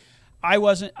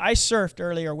surfed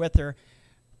earlier with her,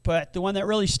 but the one that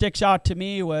really sticks out to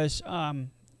me was,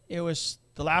 it was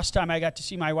the last time I got to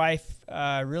see my wife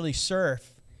really surf.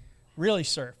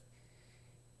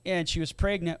 And she was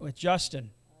pregnant with Justin.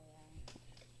 Oh, yeah.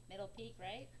 Middle Peak,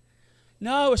 right?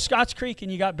 No, it was Scotts Creek,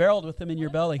 and you got barreled with him in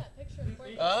your belly.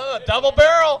 Oh, double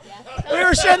barrel. We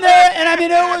were sitting there, and I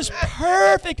mean, it was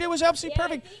perfect. It was absolutely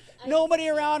perfect. Nobody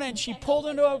around, and she pulled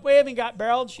into a wave and got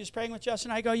barreled. She was pregnant with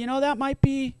Justin. I go,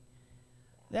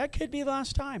 that could be the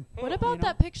last time. What about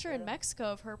that picture in Mexico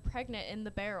of her pregnant in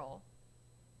the barrel?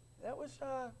 That was,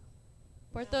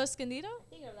 Puerto Escondido? I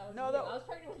think that was No, you. that- I was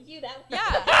pregnant with you that one.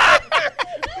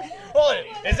 Yeah. Hold it.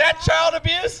 Is that child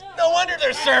abuse? No wonder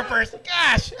they're surfers.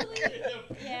 Gosh.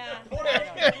 Yeah.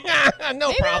 No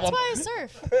Maybe problem. that's why I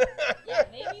surf. Yeah,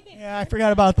 maybe they yeah, I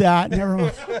forgot about that. Never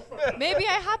mind. Maybe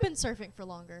I have been surfing for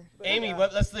longer. Amy,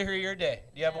 let's hear your day.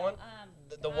 Do you have one?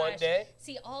 The one gosh. day?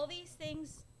 See, all these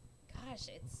things, gosh,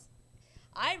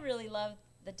 I really love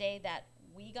the day that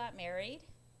we got married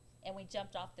and we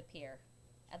jumped off the pier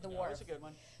at the wharf. That's a good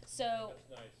one. So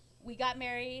That's nice. we got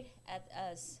married at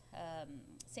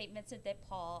St. Vincent de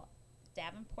Paul,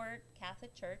 Davenport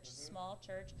Catholic Church, small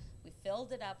church. We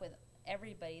filled it up with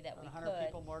everybody that we 100 could.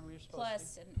 people more than we were supposed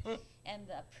Plus, and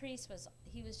the priest was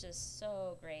just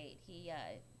so great. He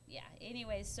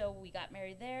anyways, so we got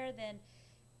married there. Then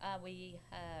we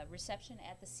reception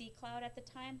at the Sea Cloud at the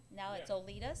time. Now it's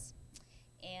Olitas,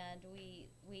 and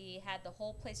we had the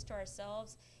whole place to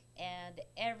ourselves, and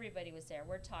everybody was there.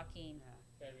 We're talking.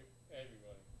 Everybody.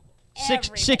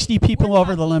 to. 60 people We're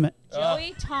over the talking limit.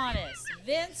 Joey Thomas,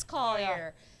 Vince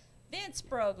Collier, Vince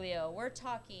Broglio. We're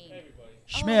talking Everybody.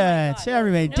 Schmitz, God.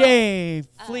 everybody, No. Dave,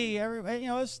 Flea, everybody,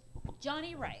 it's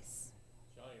Johnny Rice,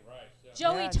 Johnny Rice. Yeah.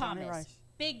 Joey Yeah, Thomas, Johnny Rice.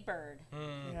 Big Bird.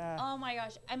 yeah. Oh my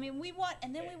gosh! I mean, we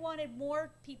wanted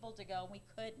more people to go, and we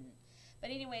couldn't.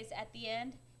 But anyways, at the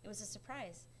end, it was a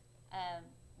surprise.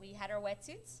 We had our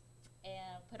wetsuits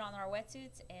and put on our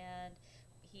wetsuits, and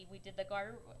we did the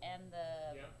garter and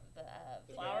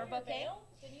the flower bouquet,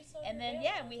 and then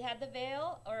we had the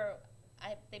veil, or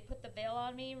they put the veil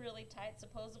on me really tight,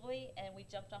 supposedly, and we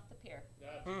jumped off the pier.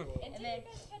 That's cool. And then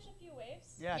you guys catch a few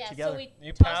waves? Yeah, so together. we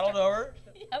You tossed paddled our- over?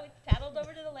 Yeah, we paddled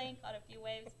over to the lane, caught a few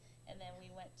waves, and then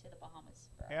we went to the Bahamas.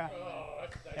 For our Yeah. honeymoon. Oh,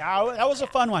 that's Yeah, that was a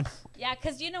fun one. Yeah,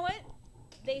 because you know what?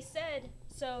 They said,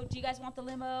 so do you guys want the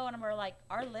limo? And we're like,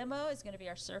 our limo is going to be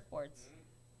our surfboards.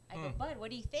 I go, Bud, what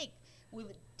do you think? We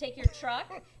would take your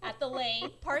truck at the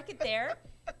lane, park it there.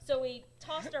 So we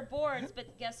tossed our boards,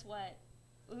 but guess what?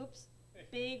 Oops,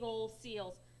 big old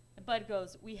seals. And Bud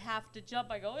goes, we have to jump.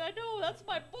 I go, I know, that's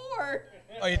my board.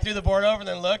 Oh, you threw the board over and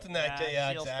then looked and that.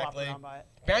 Yeah, seals exactly. flopping around by it.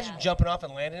 Imagine Yeah. jumping off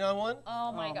and landing on one.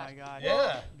 Oh my gosh. my God.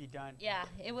 Yeah. Be done. Yeah,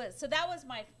 it was. So that was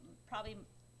probably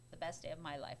the best day of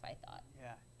my life, I thought.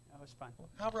 Yeah, that was fun.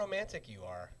 How romantic you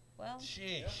are. Well,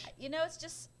 Sheesh. you know, it's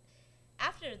just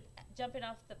after jumping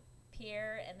off the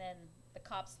pier and then the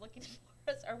cops looking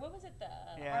for us, or what was it, the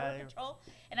Yeah, Harbor they- Patrol?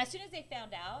 And as soon as they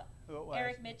found out, Who it was.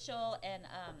 Eric Mitchell and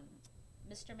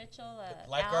Mr. Mitchell,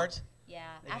 Lifeguards? Al, yeah,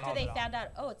 They after called they it off. found out,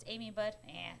 oh, it's Amy, but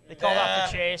They called off Yeah.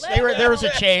 the chase. Let There was go.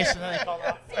 a chase, and then they called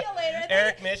off. see you later. And then-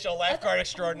 Eric Mitchell, lifeguard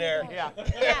extraordinaire. Yeah.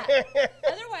 Yeah.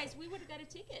 Otherwise, we would have got a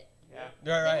ticket. Yeah. All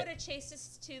They right. would have chased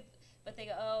us to, but they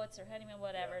go, oh, it's her honeymoon,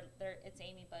 whatever. It's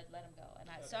Amy, Bud, let them go. And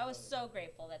so I was so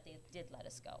grateful that they did let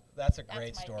us go. That's a That's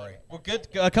great my story. favorite. Well, good.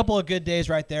 A couple of good days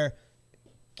right there.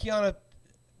 Kiana,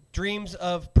 dreams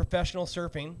of professional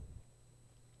surfing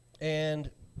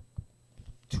and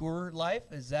tour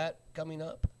life, is that coming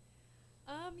up?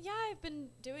 Yeah, I've been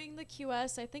doing the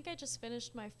QS. I think I just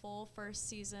finished my full first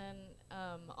season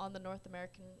on the North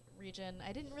American region.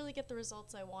 I didn't really get the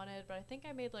results I wanted, but I think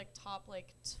I made top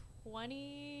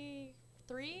 23.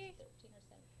 13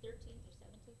 or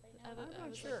 17th right now. I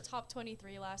was top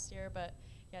 23 last year, but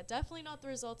yeah, definitely not the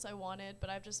results I wanted, but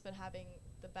I've just been having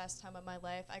the best time of my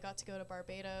life. I got to go to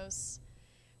Barbados,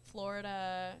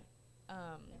 Florida,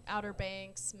 Outer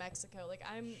Banks, Mexico.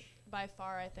 I'm by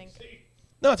far, I think.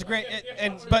 No, it's great.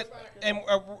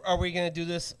 Are we going to do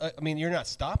this? I mean, you're not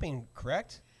stopping,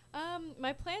 correct?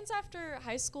 My plans after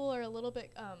high school are a little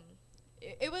bit.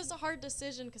 It was a hard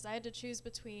decision because I had to choose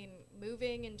between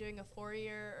moving and doing a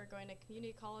 4-year or going to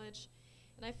community college.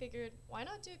 And I figured, why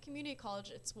not do community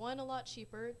college? It's one, a lot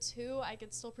cheaper. Two, I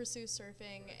could still pursue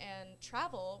surfing and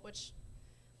travel, which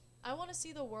I want to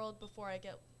see the world before I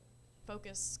get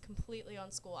focused completely on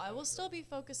school. I will still be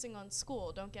focusing on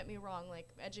school, don't get me wrong.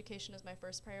 Education is my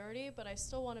first priority, but I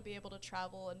still want to be able to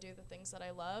travel and do the things that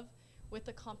I love with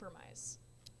a compromise.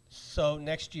 So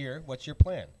next year, what's your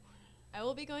plan? I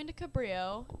will be going to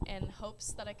Cabrillo in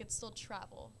hopes that I could still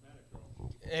travel.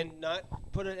 And not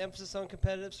put an emphasis on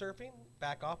competitive surfing?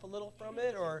 Back off a little from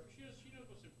it, or? She knows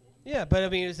what's important. Yeah, but I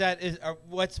mean, is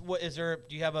there?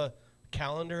 Do you have a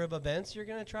calendar of events you're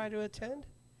gonna try to attend?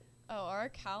 Oh, our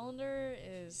calendar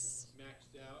is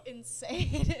Maxed out.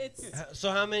 insane. It's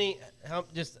So how many?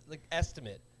 Just like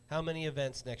estimate how many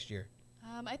events next year?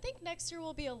 I think next year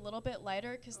will be a little bit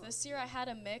lighter because this year I had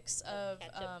a mix of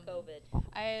Catch up COVID.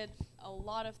 I had a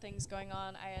lot of things going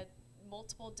on. I had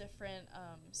multiple different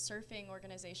surfing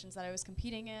organizations that I was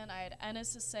competing in. I had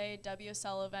NSSA,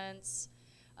 WSL events,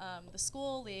 the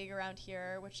school league around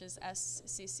here, which is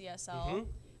SCCSL. Mhm.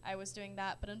 I was doing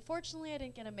that, but unfortunately I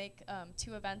didn't get to make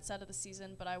 2 events out of the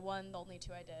season, but I won the only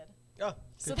 2 I did. Oh,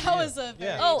 So good for that you. was a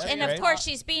very Oh, that's and great. of course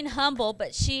she's being humble,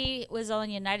 but she was on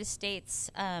United States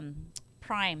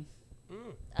Prime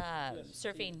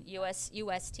surfing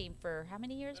U.S. team for how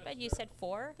many years? Bud? You said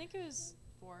 4 I think it was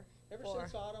 4. Ever Four.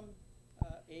 since Autumn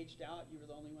aged out, you were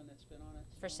the only one that's been on it.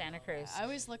 for Santa Cruz. I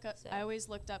always look up. So- I always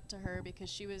looked up to her because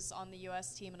she was on the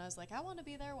U.S. team, and I was like, I want to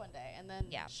be there one day. And then,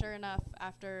 Yeah. sure enough,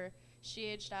 after she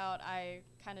aged out, I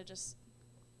kind of just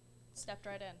stepped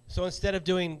right in. So instead of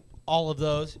doing all of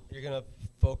those, you're gonna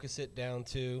focus it down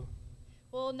to.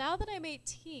 Well, now that I'm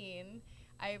 18,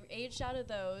 I aged out of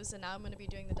those, and now I'm going to be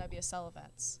doing the WSL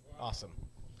events. Awesome.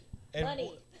 And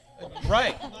Money.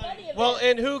 Right. Well,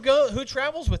 and who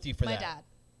travels with you for My that? dad.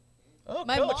 Oh,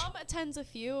 My coach. mom attends a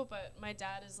few, but my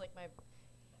dad is like my.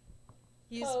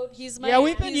 Coach. He's my. Yeah,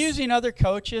 we've been he's- using other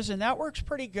coaches, and that works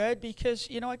pretty good because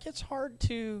it gets hard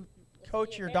to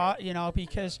coach your daughter,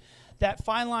 because that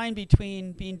fine line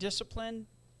between being disciplined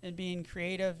and being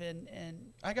creative and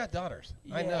I got daughters.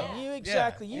 I yeah, know. you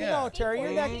exactly. You know, Terry,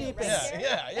 you're that deep in Yeah, it.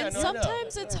 yeah, yeah. And no,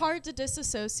 sometimes it's hard to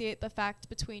disassociate the fact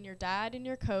between your dad and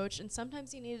your coach, and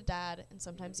sometimes you need a dad, and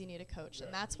sometimes you need a coach,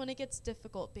 and that's when it gets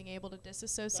difficult being able to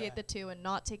disassociate the two and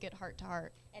not take it heart to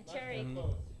heart. And Terry,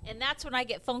 and that's when I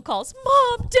get phone calls,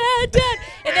 Mom, Dad, Dad,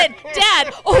 and then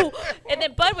Dad, and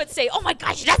then Bud would say, oh my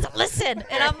gosh, she doesn't listen,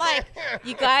 and I'm like,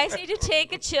 you guys need to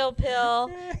take a chill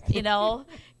pill,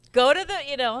 go to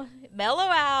the, mellow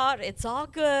out, it's all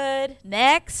good,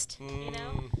 next,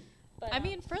 But, I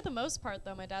mean, for the most part,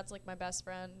 though, my dad's like my best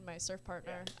friend, my surf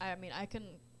partner. I mean, I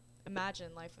couldn't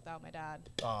imagine life without my dad.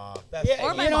 That's Yeah,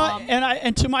 Or my you know, mom.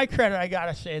 and to my credit, I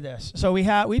gotta say this. So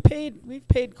we've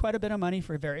paid quite a bit of money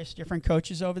for various different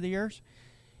coaches over the years,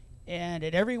 and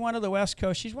at every one of the West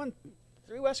Coast, she's won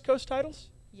 3 West Coast titles.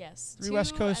 Yes. 3 2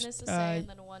 West Coast, NSSA and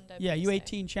then 1 WSA. Yeah,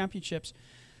 U18 championships.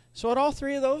 So at all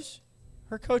 3 of those,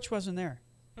 her coach wasn't there.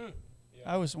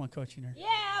 I was the one coaching her.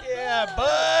 Yeah,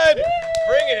 Bud,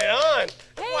 bringing it on.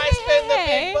 Why spend the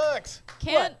big bucks?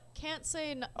 Can't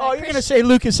say. Oh, you're gonna say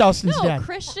Lucas Elston's no? dad?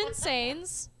 Christian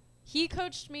Sains, he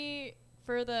coached me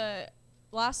for the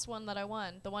last one that I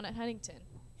won, the one at Huntington.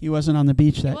 He wasn't on the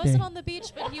beach He that day. wasn't on the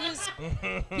beach, but he was.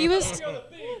 He was.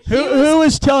 Who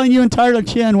was telling you and Tyler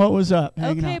Chin what was up?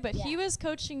 Hanging Okay, out? but he was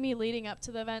coaching me leading up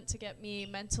to the event to get me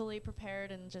mentally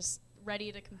prepared and just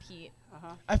ready to compete.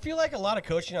 I feel like a lot of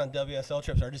coaching on WSL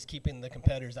trips are just keeping the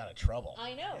competitors out of trouble.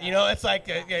 I know. It's like,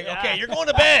 okay, you're going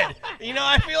to bed.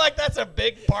 I feel like that's a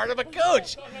big part of a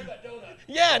coach.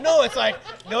 Yeah, no, it's like,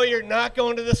 no, you're not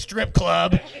going to the strip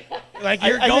club. Like,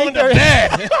 you're I going think to there-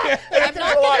 bed. I'm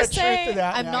not a lot gonna of truth say. to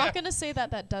that, I'm yeah. not gonna say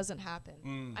that doesn't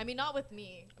happen. I mean, not with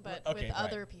me, but Okay, with right.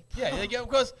 other people. Yeah,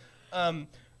 because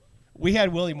we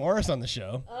had Willie Morris on the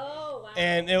show. Oh, wow.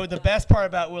 And the best part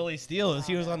about Willie Steele is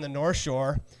he was on the North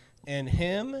Shore, and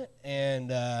him and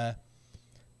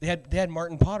they had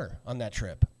Martin Potter on that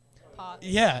trip. Pots.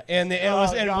 Yeah, and it Oh,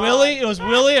 was God. Willie. It was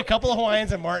Willie, a couple of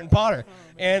Hawaiians, and Martin Potter,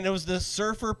 and it was the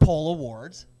Surfer Pole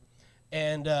Awards.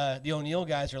 And the O'Neill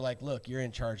guys are like, "Look, you're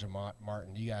in charge of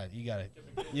Martin.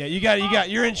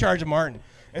 You're in charge of Martin."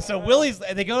 And so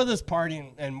they go to this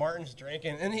party, and Martin's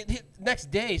drinking, and next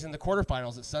day he's in the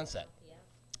quarterfinals at Sunset.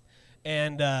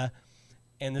 Yeah.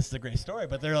 And this is a great story,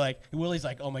 but they're like, Willie's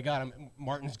like, oh my God,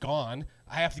 Martin's gone.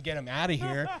 I have to get him out of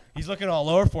here. He's looking all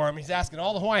over for him. He's asking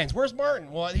all the Hawaiians, where's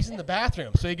Martin? Well, he's in the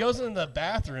bathroom. So he goes into the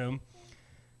bathroom,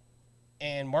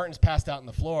 and Martin's passed out on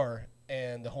the floor,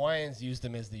 and the Hawaiians used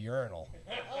him as the urinal.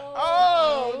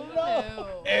 Oh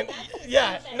no. And and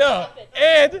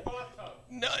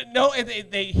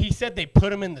he said they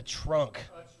put him in the trunk.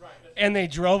 And they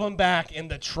drove him back in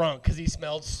the trunk because he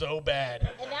smelled so bad.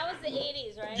 And that was the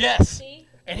 80s, right? Yes. See?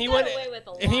 And He he got went. away with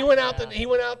a And he lot. went out. He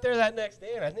went out there that next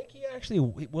day, and I think he actually.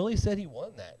 Willie said he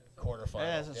won that quarterfinal.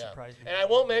 That doesn't surprise me. And I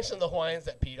won't mention the Hawaiians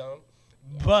that peed on him,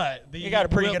 but You got a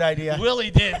pretty good idea.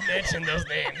 Willie did mention those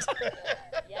names.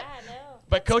 Yeah, I know.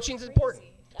 But coaching's important.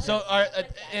 So,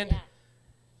 and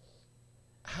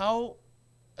how,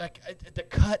 like the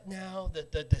cut now,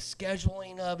 the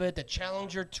scheduling of it, the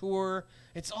Challenger Tour,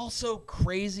 it's all so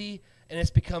crazy, and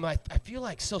it's become, I feel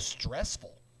like, so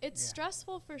stressful. It's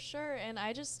stressful for sure, and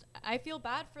I feel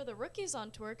bad for the rookies on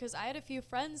tour because I had a few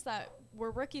friends that were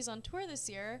rookies on tour this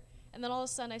year, and then all of a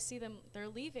sudden I see them, they're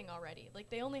leaving already. Like,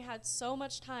 they only had so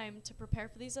much time to prepare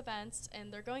for these events,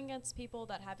 and they're going against people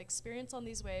that have experience on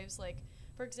these waves, like,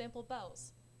 for example,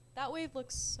 Bells. That wave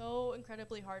looks so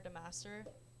incredibly hard to master.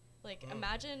 Like,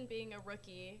 imagine being a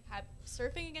rookie,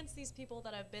 surfing against these people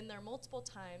that have been there multiple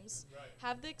times,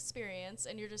 have the experience,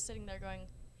 and you're just sitting there going,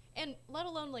 and let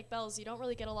alone like Bells, you don't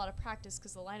really get a lot of practice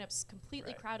because the lineup's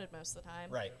completely crowded most of the time.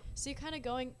 Right. So you kind of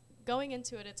going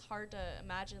into it, it's hard to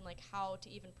imagine like how to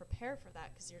even prepare for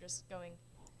that because you're just going.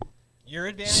 Your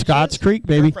advantage Scott's is Creek,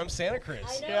 baby. you're from Santa Cruz.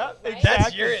 I know, Yeah, right? exactly.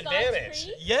 That's your Scott's advantage.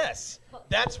 Creek? Yes.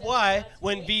 That's Scott's why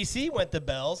when Creek? VC went to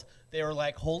Bells, they were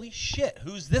like, holy shit,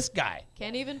 who's this guy?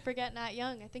 Can't even forget Nat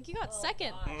Young. I think he got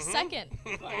second. God. Second.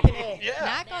 Yeah.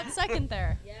 Nat got second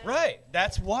there. Yeah. Right.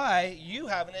 That's why you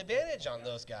have an advantage on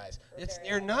those guys.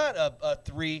 You're not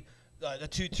a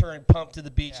two-turn pump to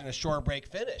the beach and a shore break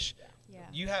finish. Yeah.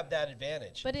 You have that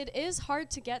advantage. But it is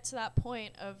hard to get to that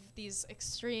point of these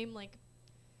extreme, like,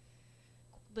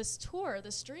 this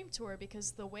dream tour,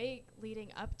 because the way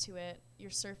leading up to it,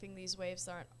 you're surfing these waves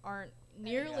that aren't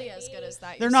nearly as good as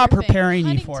that. They're You're not surfing preparing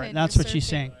you for it. Huntington, That's you're what she's surfing,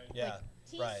 saying. Yeah.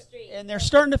 T Right. Street. And they're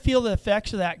starting to feel the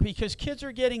effects of that because kids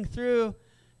are getting through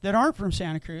that aren't from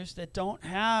Santa Cruz, that don't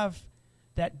have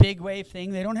that big wave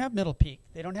thing. They don't have Middle Peak.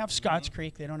 They don't have Scotts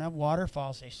Creek. They don't have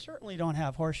waterfalls. They certainly don't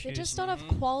have horseshoes. They just don't have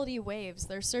quality waves.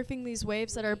 They're surfing these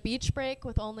waves that are beach break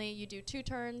with only you do 2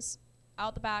 turns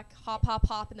out the back, hop, hop,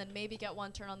 hop, and then maybe get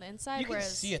 1 turn on the inside. You can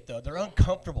whereas see it, though. They're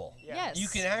uncomfortable. Yes. You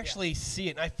can actually see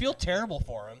it. And I feel terrible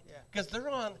for them Yeah. because they're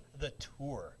on the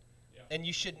tour. Yeah. And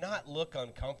you should not look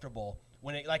uncomfortable.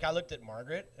 When it, like I looked at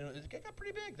Margaret, and it got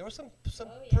pretty big. There was some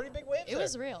pretty big waves it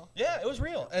was real. Yeah, it was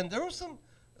real. And there was some,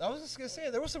 I was just going to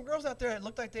say, there were some girls out there that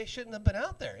looked like they shouldn't have been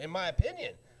out there, in my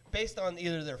opinion, based on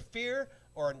either their fear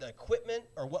or the equipment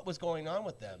or what was going on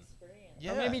with them.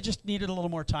 Yeah. Or maybe just needed a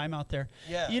little more time out there.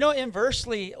 Yeah. You know,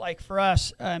 inversely, like for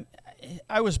us,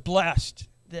 I was blessed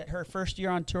that her first year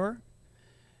on tour,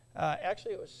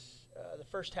 actually it was the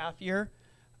first half year,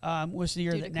 was the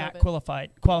year Due that to Nat COVID.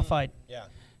 qualified. Yeah.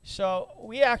 So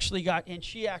we actually got, and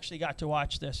she actually got to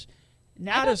watch this.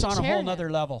 Nat got is to on a chair whole him.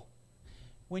 nother level.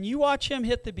 When you watch him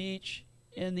hit the beach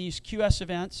in these QS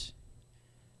events,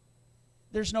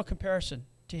 there's no comparison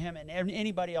to him and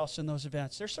anybody else in those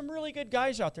events. There's some really good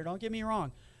guys out there, don't get me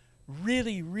wrong.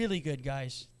 Really, really good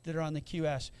guys that are on the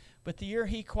QS. But the year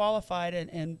he qualified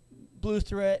and blew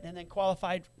through it and then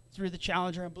qualified through the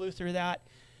Challenger and blew through that,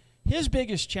 his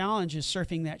biggest challenge is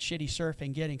surfing that shitty surf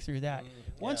and getting through that.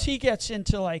 Once he gets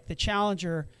into like the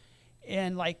Challenger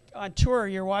and like on tour,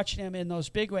 you're watching him in those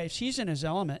big waves, he's in his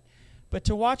element. But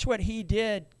to watch what he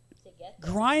did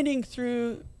grinding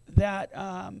through that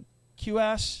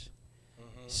QS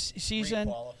season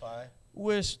Re-qualify.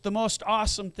 was the most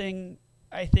awesome thing.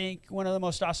 I think one of the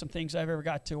most awesome things I've ever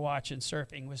got to watch in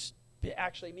surfing was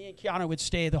actually me and Kiana would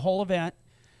stay the whole event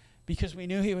because we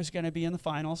knew he was going to be in the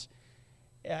finals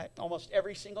almost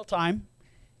every single time.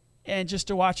 And just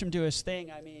to watch him do his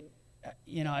thing, I mean,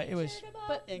 you know, it was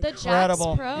But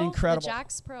incredible. the Incredible.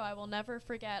 Jax Pro, I will never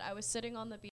forget. I was sitting on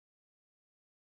the beach.